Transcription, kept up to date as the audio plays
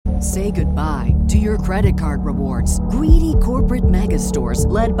Say goodbye to your credit card rewards. Greedy corporate mega stores,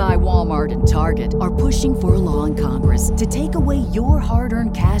 led by Walmart and Target, are pushing for a law in Congress to take away your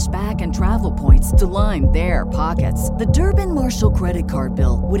hard-earned cash back and travel points to line their pockets. The Durbin-Marshall credit card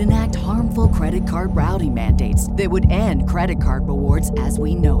bill would enact harmful credit card routing mandates that would end credit card rewards as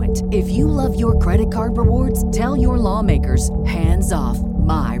we know it. If you love your credit card rewards, tell your lawmakers, hands off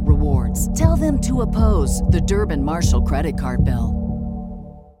my rewards. Tell them to oppose the Durbin-Marshall credit card bill.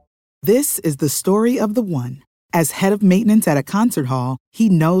 This is the story of the one. As head of maintenance at a concert hall, he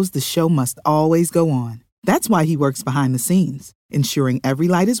knows the show must always go on. That's why he works behind the scenes, ensuring every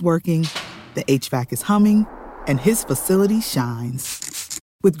light is working, the HVAC is humming, and his facility shines.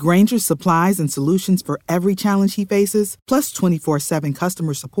 With Grainger's supplies and solutions for every challenge he faces, plus 24/7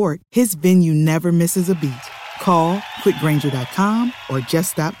 customer support, his venue never misses a beat. Call quickgrainger.com or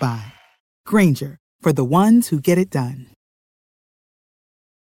just stop by. Grainger, for the ones who get it done.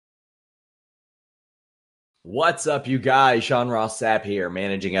 What's up, you guys? Sean Ross Sapp here,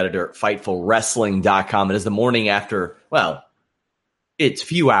 managing editor at FightfulWrestling.com. It is the morning after, well, it's a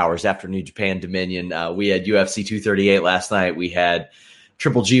few hours after New Japan Dominion. We had UFC 238 last night. We had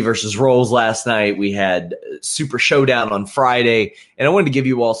Triple G versus Rolls last night. We had Super Showdown on Friday. And I wanted to give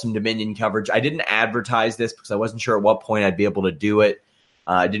you all some Dominion coverage. I didn't advertise this because I wasn't sure at what point I'd be able to do it.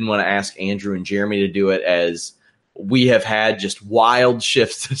 I didn't want to ask Andrew and Jeremy to do it, as we have had just wild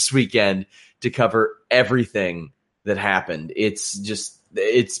shifts this weekend to cover everything that happened. It's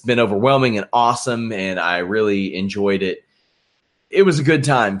been overwhelming and awesome, and I really enjoyed it. It was a good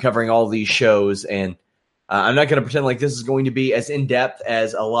time covering all these shows, and I'm not going to pretend like this is going to be as in-depth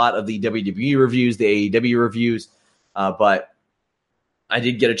as a lot of the WWE reviews, the AEW reviews, but I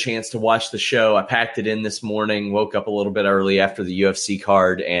did get a chance to watch the show. I packed it in this morning, woke up a little bit early after the UFC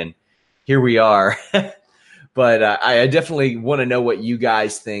card, and here we are. But I definitely want to know what you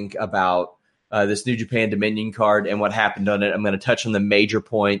guys think about this New Japan Dominion card and what happened on it. I'm going to touch on the major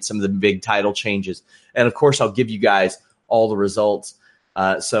points, some of the big title changes, and of course I'll give you guys all the results.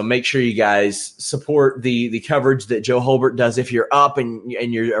 So make sure you guys support the coverage that Joe Holbert does. If you're up and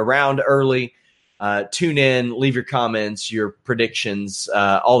you're around early, tune in, leave your comments, your predictions,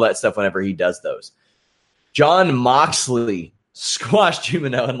 all that stuff whenever he does those. Jon Moxley squashed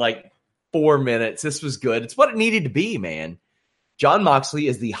Umino in like 4 minutes. This was good. It's what it needed to be, man. Jon Moxley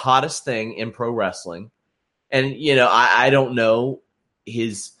is the hottest thing in pro wrestling. And, I don't know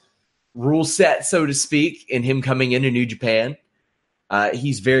his rule set, so to speak, in him coming into New Japan.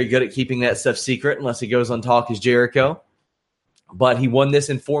 He's very good at keeping that stuff secret unless he goes on Talk is Jericho. But he won this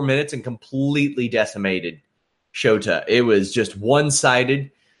in 4 minutes and completely decimated Shota. It was just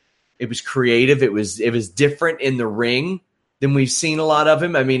one-sided. It was creative. It was different in the ring than we've seen a lot of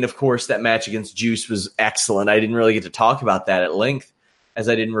him. I mean, of course, that match against Juice was excellent. I didn't really get to talk about that at length as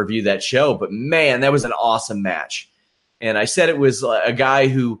I didn't review that show. But, man, that was an awesome match. And I said it was a guy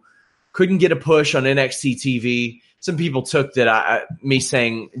who couldn't get a push on NXT TV. Some people took that me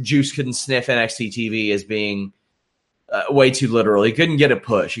saying Juice couldn't sniff NXT TV as being way too literal. He couldn't get a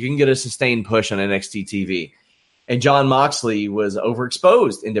push. He couldn't get a sustained push on NXT TV. And Jon Moxley was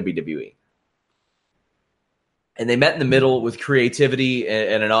overexposed in WWE. And they met in the middle with creativity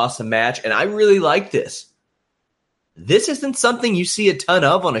and an awesome match. And I really like this. This isn't something you see a ton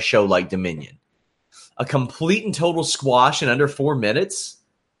of on a show like Dominion. A complete and total squash in under 4 minutes.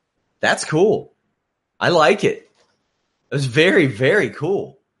 That's cool. I like it. It was very, very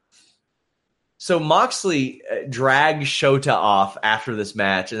cool. So Moxley dragged Shota off after this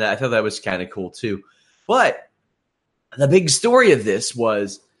match, and I thought that was kind of cool too. But the big story of this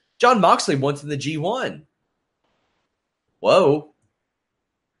was Jon Moxley wants in the G1. Whoa.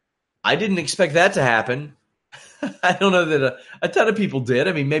 I didn't expect that to happen. I don't know that a ton of people did.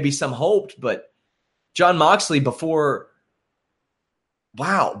 I mean, maybe some hoped, but Jon Moxley before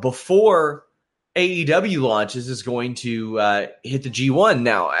AEW launches is going to hit the G1.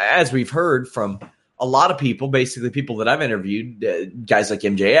 Now, as we've heard from a lot of people, basically people that I've interviewed, guys like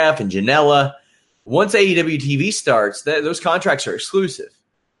MJF and Janela, once AEW TV starts, those contracts are exclusive.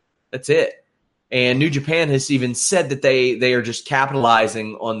 That's it. And New Japan has even said that they are just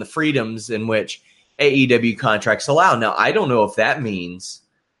capitalizing on the freedoms in which AEW contracts allow. Now, I don't know if that means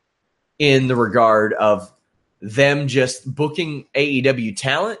in the regard of them just booking AEW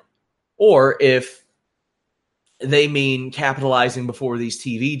talent, or if they mean capitalizing before these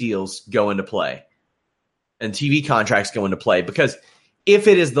TV deals go into play and TV contracts go into play. Because if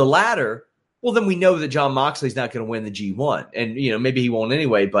it is the latter, well, then we know that Jon Moxley's not going to win the G1. And, maybe he won't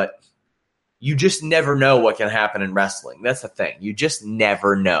anyway, but you just never know what can happen in wrestling. That's the thing. You just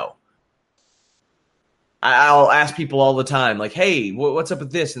never know. I'll ask people all the time, like, hey, what's up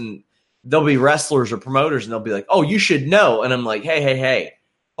with this? And there'll be wrestlers or promoters, and they'll be like, oh, you should know. And I'm like, hey,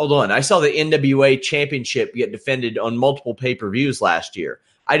 hold on. I saw the NWA championship get defended on multiple pay-per-views last year.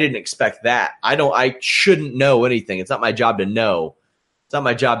 I didn't expect that. I shouldn't know anything. It's not my job to know. It's not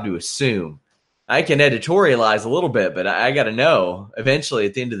my job to assume. I can editorialize a little bit, but I got to know eventually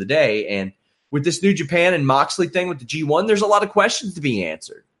at the end of the day. And with this New Japan and Moxley thing with the G1, there's a lot of questions to be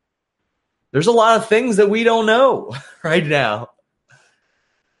answered. There's a lot of things that we don't know right now.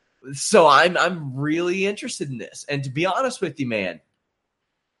 So I'm really interested in this. And to be honest with you, man,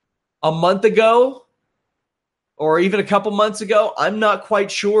 a month ago or even a couple months ago, I'm not quite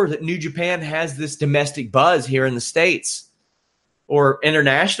sure that New Japan has this domestic buzz here in the States or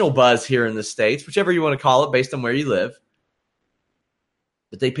international buzz here in the States, whichever you want to call it based on where you live.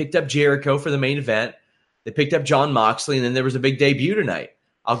 But they picked up Jericho for the main event. They picked up Jon Moxley, and then there was a big debut tonight.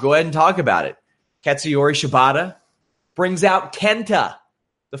 I'll go ahead and talk about it. Katsuyori Shibata brings out Kenta.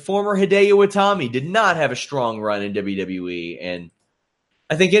 The former Hideo Itami did not have a strong run in WWE, and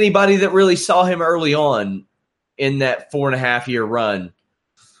I think anybody that really saw him early on in that 4.5-year run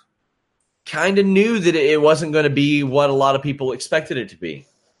kind of knew that it wasn't going to be what a lot of people expected it to be.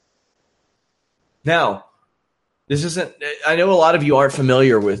 Now, this isn't – I know a lot of you aren't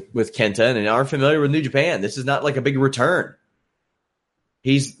familiar with Kenta and aren't familiar with New Japan. This is not like a big return.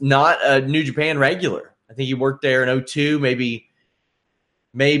 He's not a New Japan regular. I think he worked there in 2002,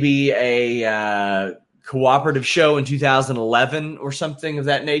 maybe a cooperative show in 2011 or something of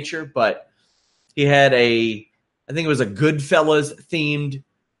that nature. But he had I think it was a Goodfellas themed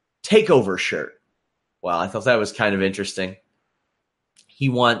takeover shirt. Wow, I thought that was kind of interesting. He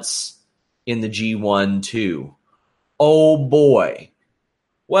wants in the G1 too. Oh boy.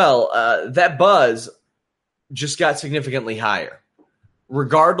 Well, that buzz just got significantly higher.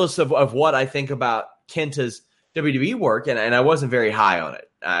 Regardless of what I think about Kenta's WWE work, and I wasn't very high on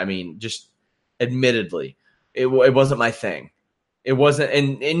it. I mean, just admittedly, it wasn't my thing. It wasn't,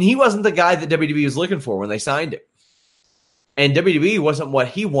 and he wasn't the guy that WWE was looking for when they signed him. And WWE wasn't what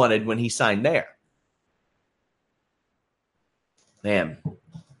he wanted when he signed there. Man.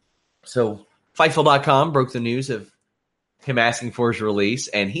 So, Fightful.com broke the news of him asking for his release,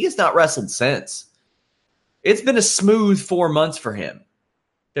 and he has not wrestled since. It's been a smooth 4 months for him.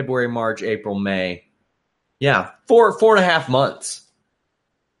 February, March, April, May. Yeah, 4.5 months.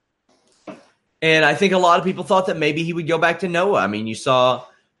 And I think a lot of people thought that maybe he would go back to Noah. I mean, you saw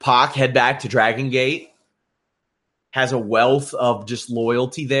Pac head back to Dragon Gate. Has a wealth of just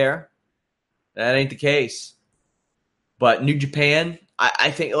loyalty there. That ain't the case. But New Japan,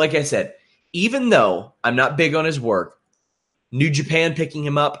 I think, like I said, even though I'm not big on his work, New Japan picking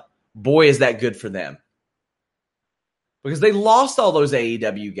him up, boy, is that good for them. Because they lost all those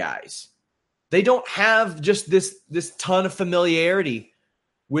AEW guys. They don't have just this ton of familiarity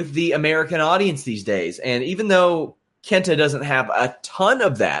with the American audience these days. And even though Kenta doesn't have a ton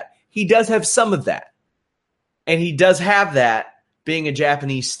of that, he does have some of that. And he does have that being a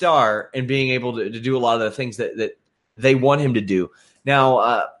Japanese star and being able to do a lot of the things that they want him to do.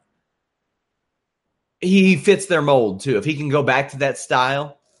 Now, he fits their mold, too. If he can go back to that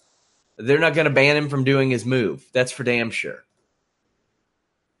style, they're not going to ban him from doing his move. That's for damn sure.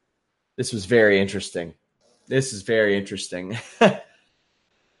 This was very interesting. Shingo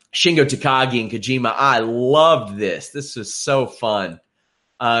Takagi and Kojima. I loved this. This was so fun.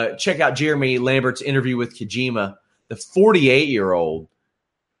 Check out Jeremy Lambert's interview with Kojima. The 48-year-old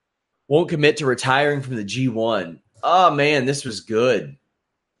won't commit to retiring from the G1. Oh, man, this was good.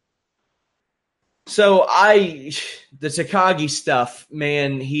 So the Takagi stuff,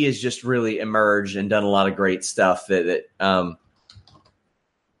 man, he has just really emerged and done a lot of great stuff that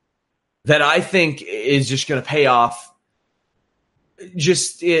I think is just going to pay off.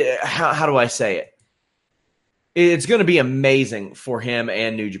 Just how do I say it? It's going to be amazing for him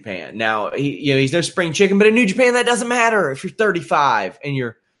and New Japan. Now, he's no spring chicken, but in New Japan that doesn't matter if you're 35 and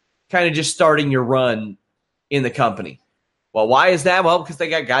you're kind of just starting your run in the company. Well, why is that? Well, because they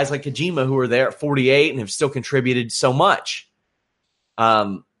got guys like Kojima who are there at 48 and have still contributed so much.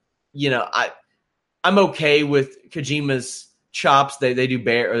 I'm okay with Kojima's chops. They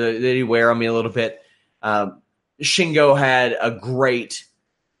do wear on me a little bit. Shingo had a great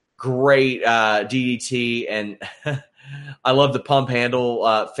DDT, and I love the pump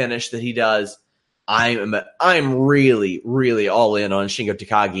handle finish that he does. I'm really, really all in on Shingo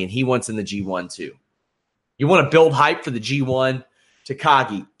Takagi, and he wants in the G1 too. You want to build hype for the G1?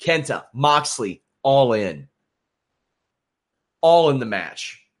 Takagi, Kenta, Moxley, all in. All in the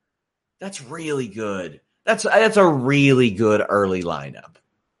match. That's really good. That's a really good early lineup.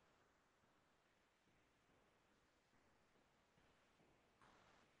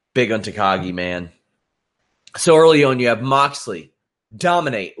 Big on Takagi, man. So early on, you have Moxley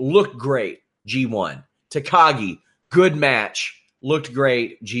dominate, look great, G1. Takagi, good match, looked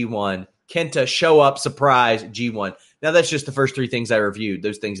great, G1. Kenta, show up, surprise, G1. Now, that's just the first three things I reviewed.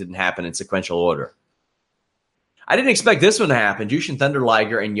 Those things didn't happen in sequential order. I didn't expect this one to happen. Jushin Thunder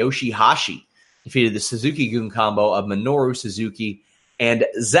Liger and Yoshihashi defeated the Suzuki-Gun combo of Minoru Suzuki and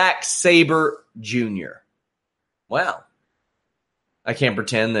Zack Sabre Jr. Well, I can't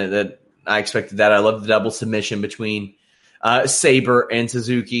pretend that I expected that. I love the double submission between Sabre and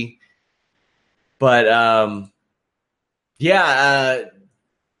Suzuki. But,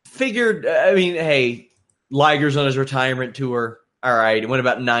 figured, hey, Liger's on his retirement tour. All right, it went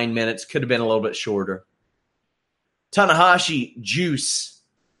about 9 minutes. Could have been a little bit shorter. Tanahashi, Juice,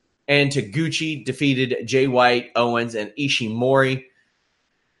 and Taguchi defeated Jay White, Owens, and Ishimori.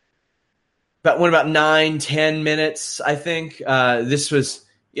 Went about 9-10 minutes, I think. This was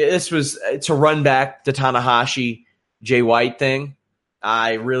to run back the Tanahashi Jay White thing.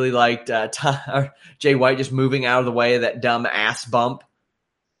 I really liked Jay White just moving out of the way of that dumb ass bump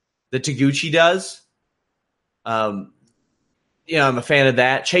that Taguchi does. I'm a fan of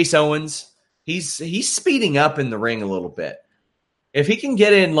that. Chase Owens, he's speeding up in the ring a little bit. If he can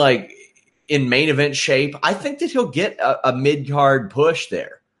get in main event shape, I think that he'll get a mid-card push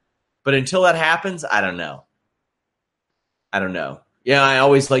there. But until that happens, I don't know. Yeah, I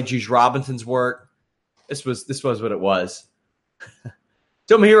always liked Juice Robinson's work. This was what it was.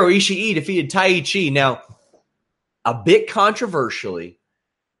 Tomohiro Ishii defeated Taichi. Now, a bit controversially,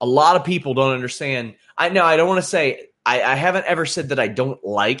 a lot of people don't understand. I don't want to say I haven't ever said that I don't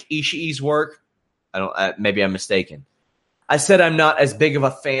like Ishii's work. Maybe I'm mistaken. I said I'm not as big of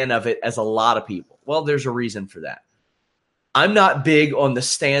a fan of it as a lot of people. Well, there's a reason for that. I'm not big on the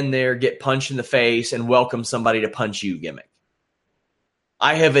stand there, get punched in the face, and welcome somebody to punch you gimmick.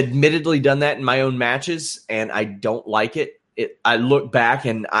 I have admittedly done that in my own matches, and I don't like it. I look back,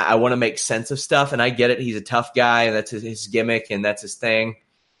 and I want to make sense of stuff, and I get it. He's a tough guy, and that's his gimmick, and that's his thing.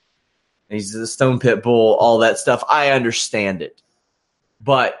 And he's a Stone Pit Bull, all that stuff. I understand it.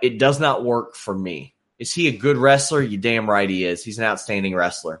 But it does not work for me. Is he a good wrestler? You damn right he is. He's an outstanding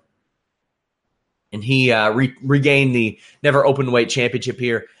wrestler. And he regained the Never Openweight Championship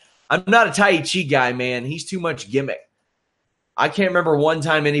here. I'm not a Taichi guy, man. He's too much gimmick. I can't remember one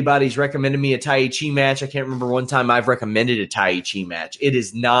time anybody's recommended me a Taichi match. I can't remember one time I've recommended a Taichi match. It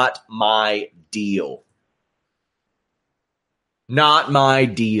is not my deal. Not my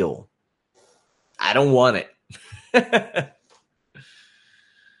deal. I don't want it.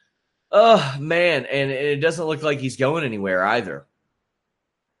 Oh, man. And it doesn't look like he's going anywhere either.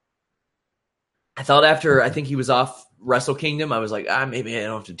 I thought after I think he was off Wrestle Kingdom, I was like, maybe I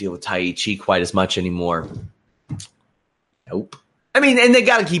don't have to deal with Taichi quite as much anymore. Nope. And they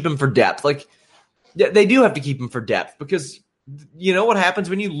got to keep him for depth. They do have to keep him for depth because you know what happens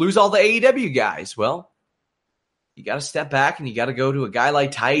when you lose all the AEW guys? Well, you got to step back and you got to go to a guy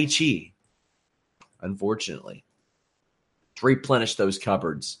like Taichi, unfortunately, to replenish those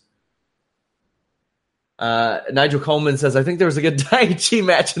cupboards. Nigel Coleman says, I think there was a good Taichi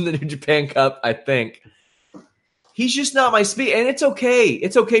match in the New Japan Cup, I think. He's just not my speed, and it's okay.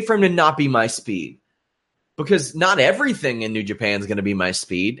 It's okay for him to not be my speed because not everything in New Japan is going to be my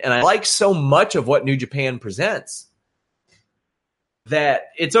speed, and I like so much of what New Japan presents that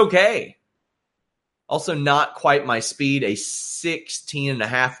it's okay. Also not quite my speed, a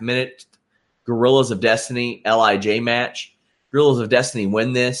 16.5-minute Guerrillas of Destiny LIJ match. Guerrillas of Destiny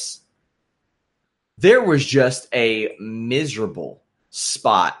win this. There was just a miserable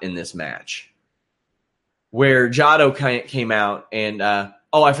spot in this match where Jado came out and,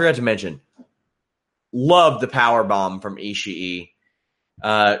 I forgot to mention, loved the power bomb from Ishii.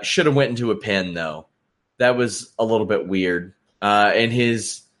 Should have went into a pin, though. That was a little bit weird. And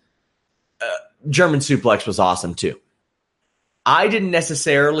his German suplex was awesome, too. I didn't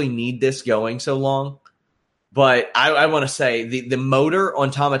necessarily need this going so long, but I want to say the motor on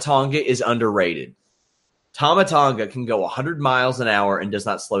Tama Tonga is underrated. Tama Tonga can go 100 miles an hour and does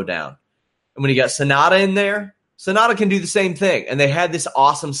not slow down. And when you got Sonata in there, Sonata can do the same thing. And they had this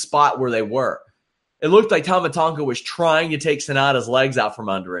awesome spot where they were. It looked like Tama Tonga was trying to take Sonata's legs out from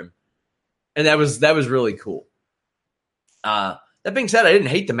under him. And that was really cool. That being said, I didn't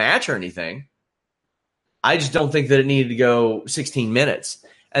hate the match or anything. I just don't think that it needed to go 16 minutes.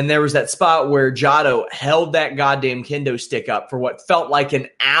 And there was that spot where Jado held that goddamn kendo stick up for what felt like an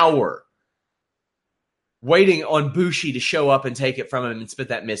hour, waiting on Bushi to show up and take it from him and spit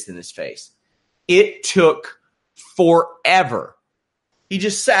that mist in his face. It took forever. He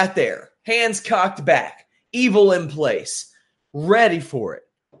just sat there, hands cocked back, evil in place, ready for it.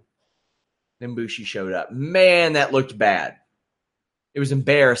 Then Bushi showed up. Man, that looked bad. It was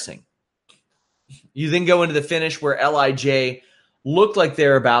embarrassing. You then go into the finish where LIJ looked like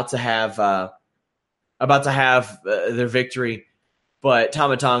they're about to have their victory, but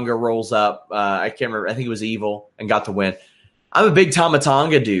Tama Tonga rolls up. I can't remember. I think it was Evil and got the win. I'm a big Tama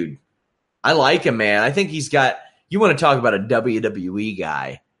Tonga dude. I like him, man. I think he's got. You want to talk about a WWE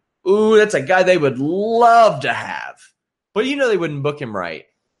guy? Ooh, that's a guy they would love to have. But you know they wouldn't book him right.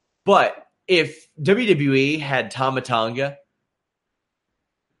 But if WWE had Tama Tonga,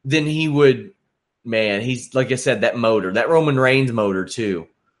 then he would, man, he's, like I said, that motor, that Roman Reigns motor too.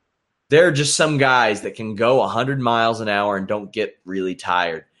 There are just some guys that can go 100 miles an hour and don't get really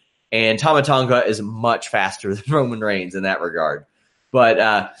tired. And Tama Tonga is much faster than Roman Reigns in that regard.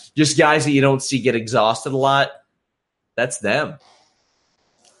 But just guys that you don't see get exhausted a lot, that's them.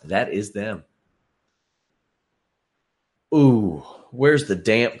 That is them. Ooh, where's the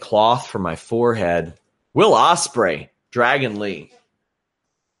damp cloth for my forehead? Will Ospreay, Dragon Lee.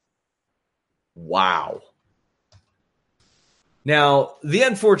 Wow. Now, the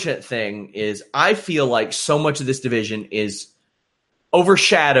unfortunate thing is I feel like so much of this division is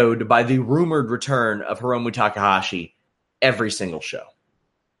overshadowed by the rumored return of Hiromu Takahashi every single show.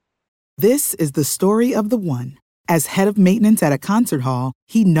 This is the story of the one. As head of maintenance at a concert hall,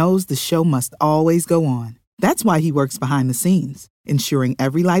 he knows the show must always go on. That's why he works behind the scenes, ensuring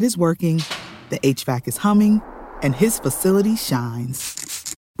every light is working, the HVAC is humming, and his facility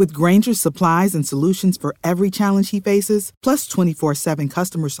shines. With Grainger's supplies and solutions for every challenge he faces, plus 24/7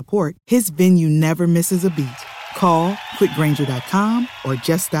 customer support, his venue never misses a beat. Call quickgrainger.com or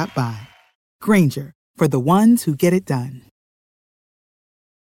just stop by. Grainger, for the ones who get it done.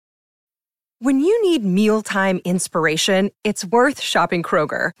 When you need mealtime inspiration, it's worth shopping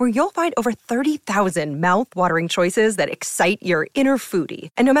Kroger, where you'll find over 30,000 mouth-watering choices that excite your inner foodie.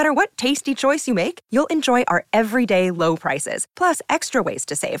 And no matter what tasty choice you make, you'll enjoy our everyday low prices, plus extra ways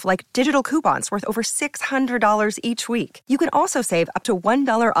to save, like digital coupons worth over $600 each week. You can also save up to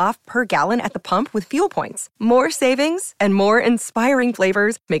 $1 off per gallon at the pump with fuel points. More savings and more inspiring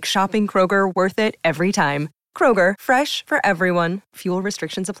flavors make shopping Kroger worth it every time. Kroger, fresh for everyone. Fuel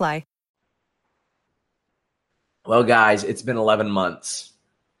restrictions apply. Well, guys, it's been 11 months.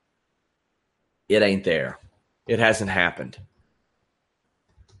 It ain't there. It hasn't happened.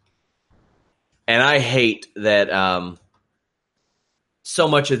 And I hate that so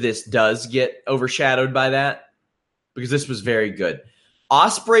much of this does get overshadowed by that, because this was very good.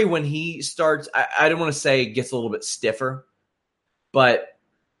 Ospreay, when he starts, I don't want to say gets a little bit stiffer, but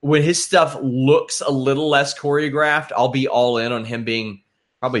when his stuff looks a little less choreographed, I'll be all in on him being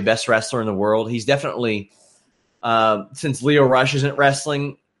probably best wrestler in the world. He's definitely... since Lio Rush isn't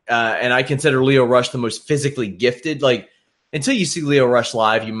wrestling, and I consider Lio Rush the most physically gifted. Like, until you see Lio Rush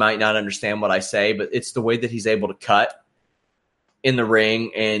live, you might not understand what I say, but it's the way that he's able to cut in the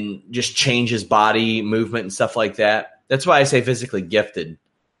ring and just change his body movement and stuff like that. That's why I say physically gifted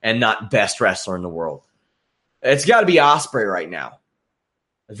and not best wrestler in the world. It's got to be Ospreay right now.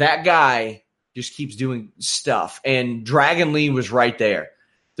 That guy just keeps doing stuff, and Dragon Lee was right there.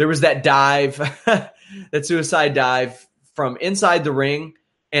 There was that dive, that suicide dive from inside the ring,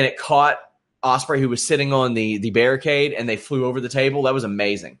 and it caught Ospreay, who was sitting on the barricade, and they flew over the table. That was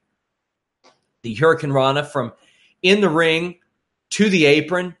amazing. The Hurricane Rana from in the ring to the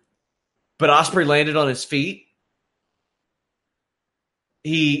apron, but Ospreay landed on his feet.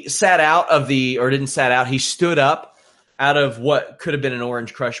 He sat out of didn't sat out. He stood up out of what could have been an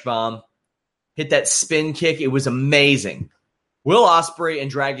Orange Crush bomb, hit that spin kick. It was amazing. Will Ospreay and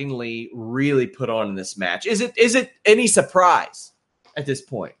Dragon Lee really put on in this match? Is it any surprise at this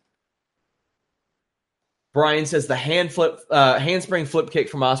point? Brian says the handspring flip kick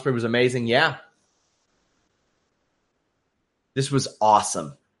from Ospreay was amazing. Yeah. This was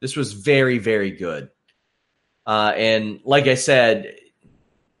awesome. This was very, very good. And like I said,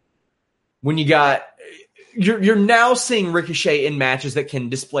 when you're now seeing Ricochet in matches that can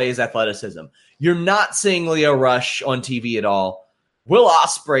display his athleticism. You're not seeing Lio Rush on TV at all. Will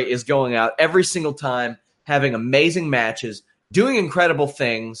Ospreay is going out every single time, having amazing matches, doing incredible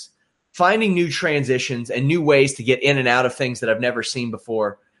things, finding new transitions and new ways to get in and out of things that I've never seen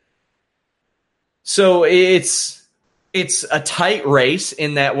before. So it's a tight race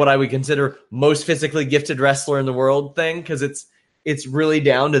in that what I would consider most physically gifted wrestler in the world thing, because it's really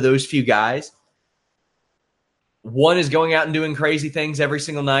down to those few guys. One is going out and doing crazy things every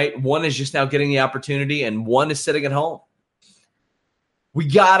single night. One is just now getting the opportunity, and one is sitting at home. We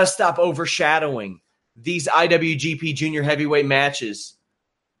got to stop overshadowing these IWGP Junior Heavyweight matches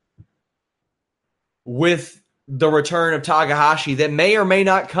with the return of Takahashi that may or may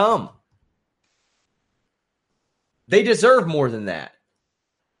not come. They deserve more than that.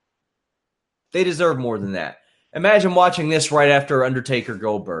 They deserve more than that. Imagine watching this right after Undertaker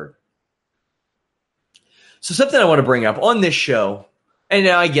Goldberg. So something I want to bring up on this show, and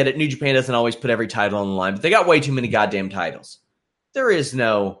now I get it, New Japan doesn't always put every title on the line, but they got way too many goddamn titles. There is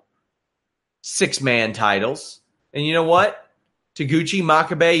no 6-man titles. And you know what? Taguchi,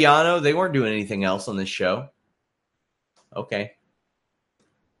 Makabe, Yano, they weren't doing anything else on this show. Okay.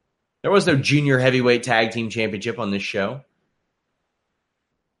 There was no junior heavyweight tag team championship on this show.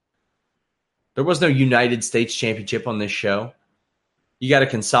 There was no United States championship on this show. You got to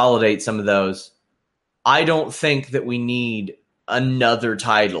consolidate some of those. I don't think that we need another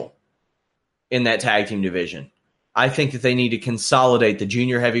title in that tag team division. I think that they need to consolidate the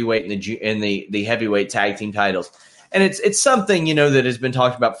junior heavyweight and the heavyweight tag team titles. And it's something, that has been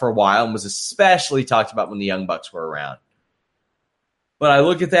talked about for a while and was especially talked about when the Young Bucks were around. But I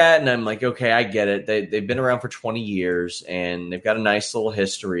look at that and I'm like, okay, I get it. They've been around for 20 years and they've got a nice little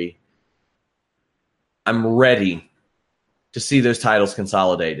history. I'm ready to see those titles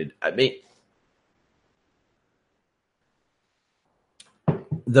consolidated. I mean,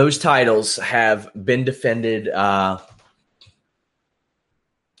 those titles have been defended, I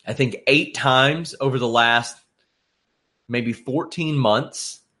think, 8 times over the last maybe 14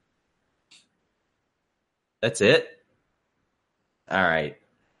 months. That's it? All right.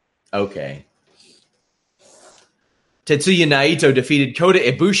 Okay. Tetsuya Naito defeated Kota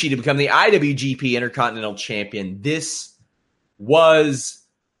Ibushi to become the IWGP Intercontinental Champion. This was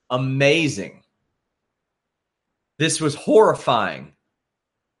amazing. This was horrifying.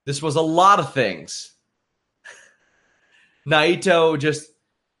 This was a lot of things. Naito just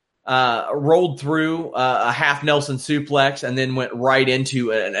rolled through a half Nelson suplex and then went right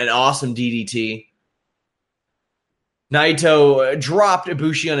into an awesome DDT. Naito dropped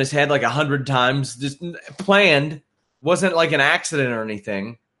Ibushi on his head like 100 times. Just planned. Wasn't like an accident or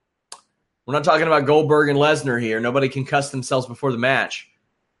anything. We're not talking about Goldberg and Lesnar here. Nobody can cuss themselves before the match.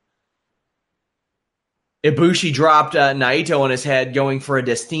 Ibushi dropped Naito on his head going for a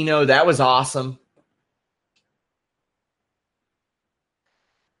Destino. That was awesome.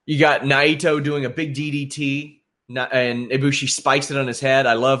 You got Naito doing a big DDT, and Ibushi spikes it on his head.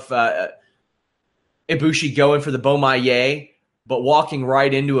 I love Ibushi going for the Bomaye, but walking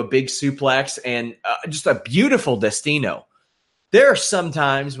right into a big suplex and just a beautiful Destino. There are some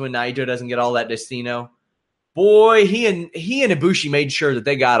times when Naito doesn't get all that Destino. Boy, he and Ibushi made sure that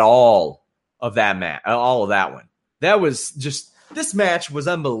they got all of that match, all of that one. That was just, this match was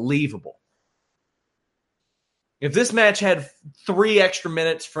unbelievable. If this match had 3 extra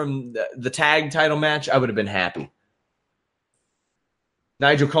minutes from the tag title match, I would have been happy.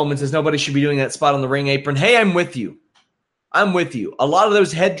 Nigel Coleman says nobody should be doing that spot on the ring apron. Hey, I'm with you. I'm with you. A lot of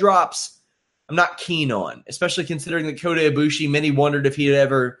those head drops I'm not keen on, especially considering that Kota Ibushi, many wondered if he'd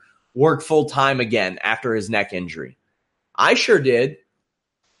ever work full-time again after his neck injury. I sure did.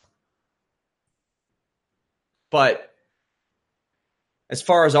 But as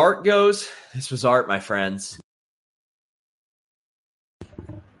far as art goes, this was art, my friends.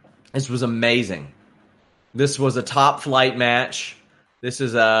 This was amazing. This was a top-flight match. This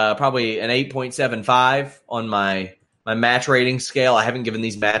is probably an 8.75 on my match rating scale. I haven't given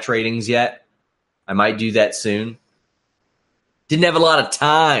these match ratings yet. I might do that soon. Didn't have a lot of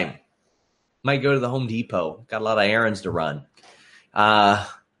time. Might go to the Home Depot. Got a lot of errands to run.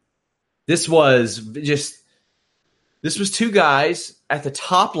 This was 2 guys at the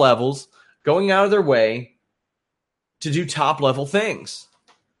top levels going out of their way to do top-level things.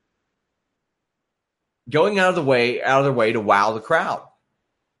 Going out of their way to wow the crowd.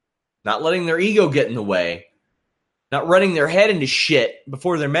 Not letting their ego get in the way. Not running their head into shit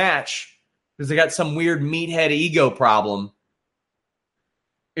before their match because they got some weird meathead ego problem.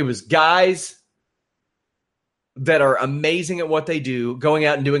 It was guys that are amazing at what they do, going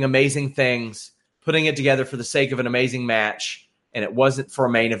out and doing amazing things, putting it together for the sake of an amazing match, and it wasn't for a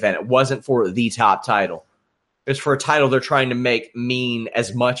main event. It wasn't for the top title. It's for a title they're trying to make mean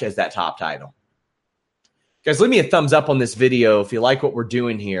as much as that top title. Guys, leave me a thumbs up on this video if you like what we're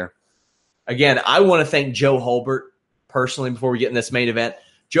doing here. Again, I want to thank Joe Holbert personally before we get in this main event.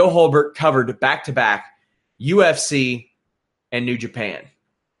 Joe Holbert covered back-to-back UFC and New Japan.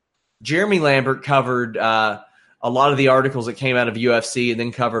 Jeremy Lambert covered a lot of the articles that came out of UFC and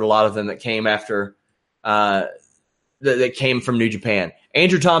then covered a lot of them that came after that came from New Japan.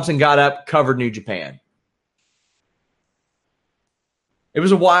 Andrew Thompson got up, covered New Japan. It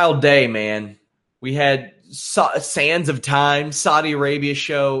was a wild day, man. We had Sands of Time, Saudi Arabia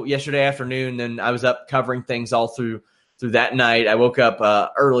show yesterday afternoon. Then I was up covering things all through through that night. I woke up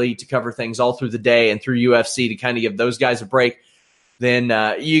early to cover things all through the day and through UFC to kind of give those guys a break. Then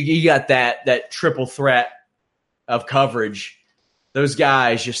you got that triple threat of coverage. Those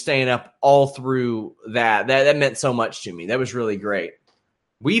guys just staying up all through that meant so much to me. That was really great.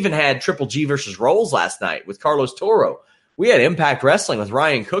 We even had Triple G versus Rolls last night with Carlos Toro. We had Impact Wrestling with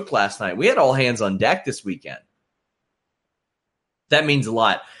Ryan Cook last night. We had all hands on deck this weekend. That means a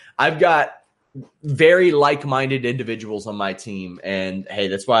lot. I've got very like-minded individuals on my team, and hey,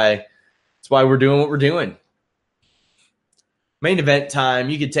 that's why we're doing what we're doing. Main event time.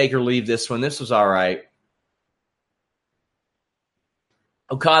 You could take or leave this one. This was all right.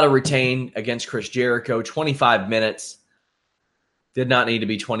 Okada retained against Chris Jericho, 25 minutes. Did not need to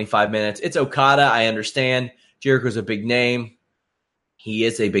be 25 minutes. It's Okada, I understand. Jericho's a big name. He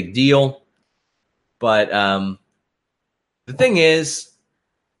is a big deal. But the thing is,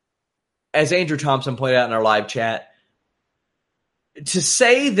 as Andrew Thompson pointed out in our live chat, to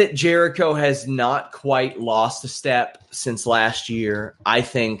say that Jericho has not quite lost a step since last year, I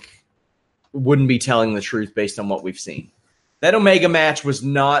think wouldn't be telling the truth based on what we've seen. That Omega match was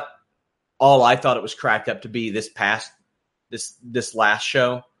not all I thought it was cracked up to be this last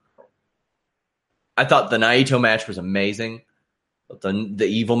show. I thought the Naito match was amazing. The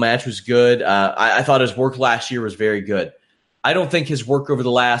Evil match was good. I thought his work last year was very good. I don't think his work over the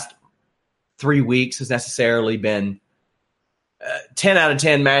last 3 weeks has necessarily been 10 out of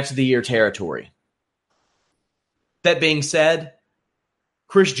 10 match of the year territory. That being said,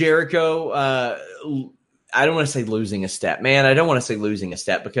 Chris Jericho, I don't want to say losing a step. Man, I don't want to say losing a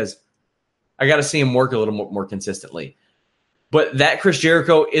step because I got to see him work a little more consistently. But that Chris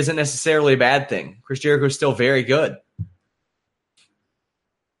Jericho isn't necessarily a bad thing. Chris Jericho is still very good.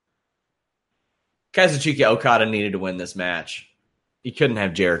 Kazuchika Okada needed to win this match. He couldn't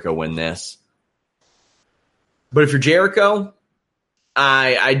have Jericho win this. But if you're Jericho,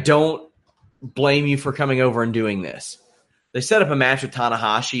 I don't blame you for coming over and doing this. They set up a match with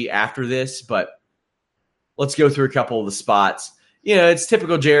Tanahashi after this, but let's go through a couple of the spots. You know, it's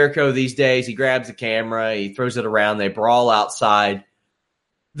typical Jericho these days. He grabs the camera, he throws it around, they brawl outside.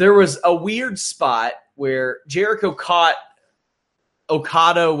 There was a weird spot where Jericho caught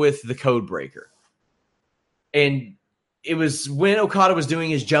Okada with the code breaker. And it was when Okada was doing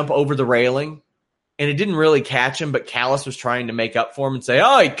his jump over the railing, and it didn't really catch him, but Callis was trying to make up for him and say,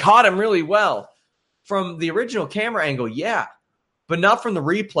 oh, he caught him really well. From the original camera angle, yeah, but not from the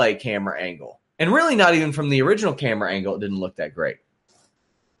replay camera angle. And really not even from the original camera angle, it didn't look that great.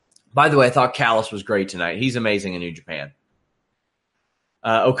 By the way, I thought Callis was great tonight. He's amazing in New Japan.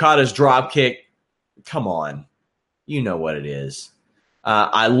 Okada's drop kick, come on. You know what it is.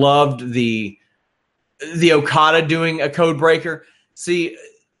 I loved the Okada doing a code breaker. See,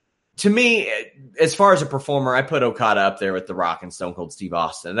 to me, as far as a performer, I put Okada up there with The Rock and Stone Cold Steve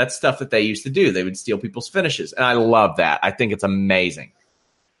Austin. That's stuff that they used to do. They would steal people's finishes, and I love that. I think it's amazing.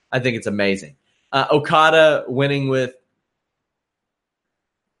 Okada winning with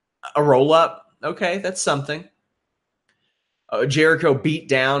a roll-up, okay, that's something. Jericho beat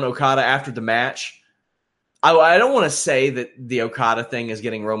down Okada after the match. I don't want to say that the Okada thing is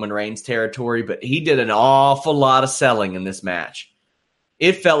getting Roman Reigns territory, but he did an awful lot of selling in this match.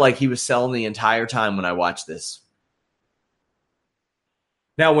 It felt like he was selling the entire time when I watched this.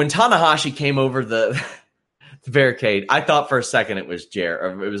 Now, when Tanahashi came over the barricade, I thought for a second it was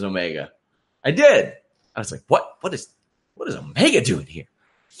Omega. I did. I was like, what is Omega doing here?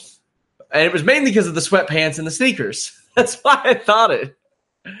 And it was mainly because of the sweatpants and the sneakers. That's why I thought it.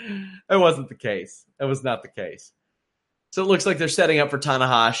 It wasn't the case. It was not the case. So it looks like they're setting up for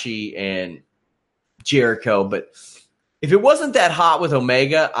Tanahashi and Jericho. But if it wasn't that hot with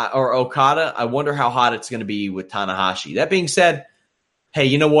Omega or Okada, I wonder how hot it's going to be with Tanahashi. That being said, hey,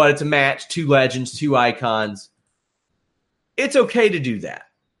 you know what? It's a match, two legends, two icons. It's okay to do that.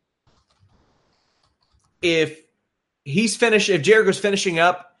 If Jericho's finishing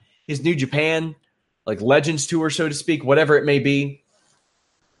up his New Japan, like Legends Tour, so to speak, whatever it may be,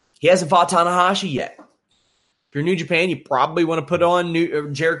 he hasn't fought Tanahashi yet. If you're New Japan, you probably want to put on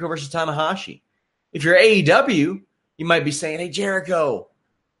Jericho versus Tanahashi. If you're AEW, you might be saying, hey, Jericho,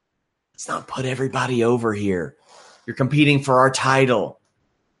 let's not put everybody over here. You're competing for our title.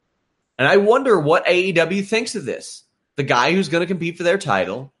 And I wonder what AEW thinks of this. The guy who's going to compete for their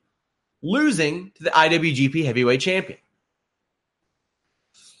title losing to the IWGP Heavyweight Champion.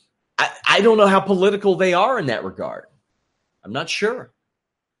 I don't know how political they are in that regard. I'm not sure.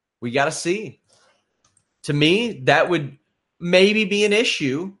 We got to see. To me, that would maybe be an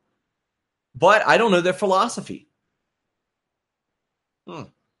issue, but I don't know their philosophy.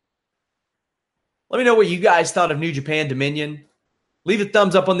 Let me know what you guys thought of New Japan Dominion. Leave a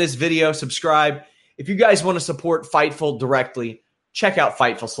thumbs up on this video. Subscribe. If you guys want to support Fightful directly, check out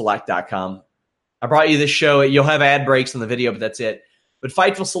FightfulSelect.com. I brought you this show. You'll have ad breaks on the video, but that's it. But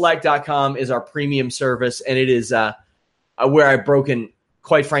FightfulSelect.com is our premium service, and it is where I've broken,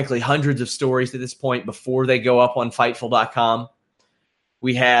 quite frankly, hundreds of stories at this point before they go up on Fightful.com.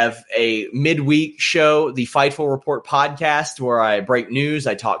 We have a midweek show, the Fightful Report podcast, where I break news,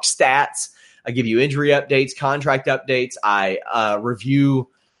 I talk stats, I give you injury updates, contract updates, I review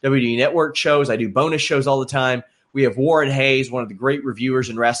WWE Network shows, I do bonus shows all the time. We have Warren Hayes, one of the great reviewers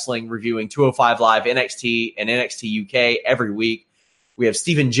in wrestling, reviewing 205 Live, NXT, and NXT UK every week. We have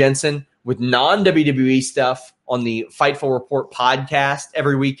Steven Jensen with non-WWE stuff on the Fightful Report podcast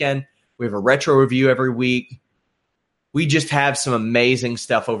every weekend. We have a retro review every week. We just have some amazing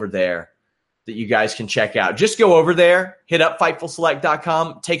stuff over there that you guys can check out. Just go over there, hit up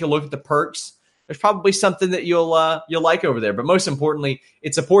FightfulSelect.com, take a look at the perks. There's probably something that you'll like over there. But most importantly,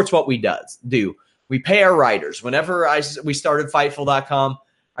 it supports what we do. We pay our writers. Whenever we started Fightful.com,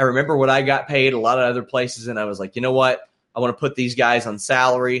 I remember what I got paid a lot of other places, and I was like, you know what? I want to put these guys on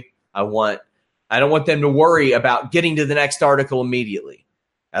salary. I don't want them to worry about getting to the next article immediately.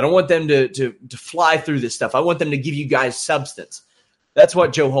 I don't want them to fly through this stuff. I want them to give you guys substance. That's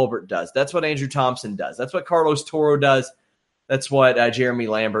what Joe Holbert does. That's what Andrew Thompson does. That's what Carlos Toro does. That's what Jeremy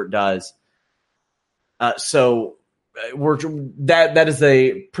Lambert does. So that is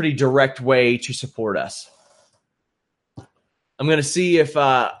a pretty direct way to support us. I'm going to see if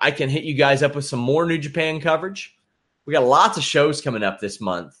I can hit you guys up with some more New Japan coverage. We got lots of shows coming up this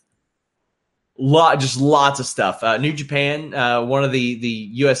month. Lots of stuff. New Japan, one of the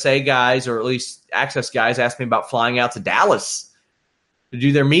USA guys, or at least Access guys, asked me about flying out to Dallas to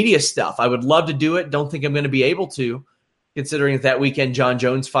do their media stuff. I would love to do it. Don't think I'm going to be able to, considering that weekend John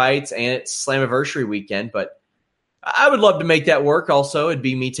Jones fights and it's Slammiversary weekend. But I would love to make that work also. It'd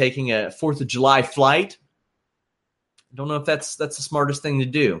be me taking a 4th of July flight. Don't know if that's the smartest thing to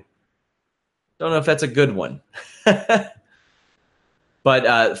do. Don't know if that's a good one.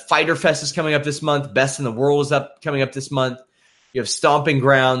 But Fighter Fest is coming up this month. Best in the World is coming up this month. You have Stomping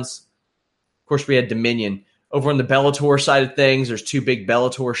Grounds. Of course, we had Dominion. Over on the Bellator side of things, there's 2 big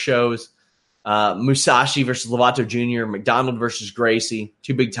Bellator shows. Musashi versus Lovato Jr., McDonald versus Gracie,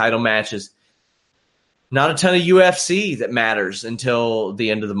 2 big title matches. Not a ton of UFC that matters until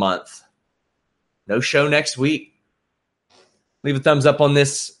the end of the month. No show next week. Leave a thumbs up on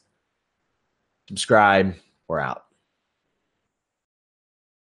this. Subscribe. We're out.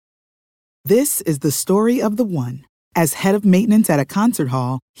 This is the story of the one. As head of maintenance at a concert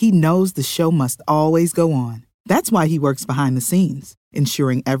hall, he knows the show must always go on. That's why he works behind the scenes,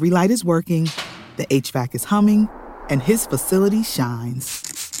 ensuring every light is working, the HVAC is humming, and his facility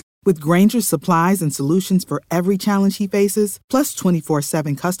shines. With Grainger's supplies and solutions for every challenge he faces, plus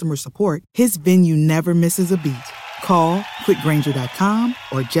 24/7 customer support, his venue never misses a beat. Call quickgrainger.com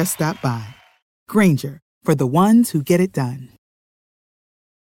or just stop by. Grainger, for the ones who get it done.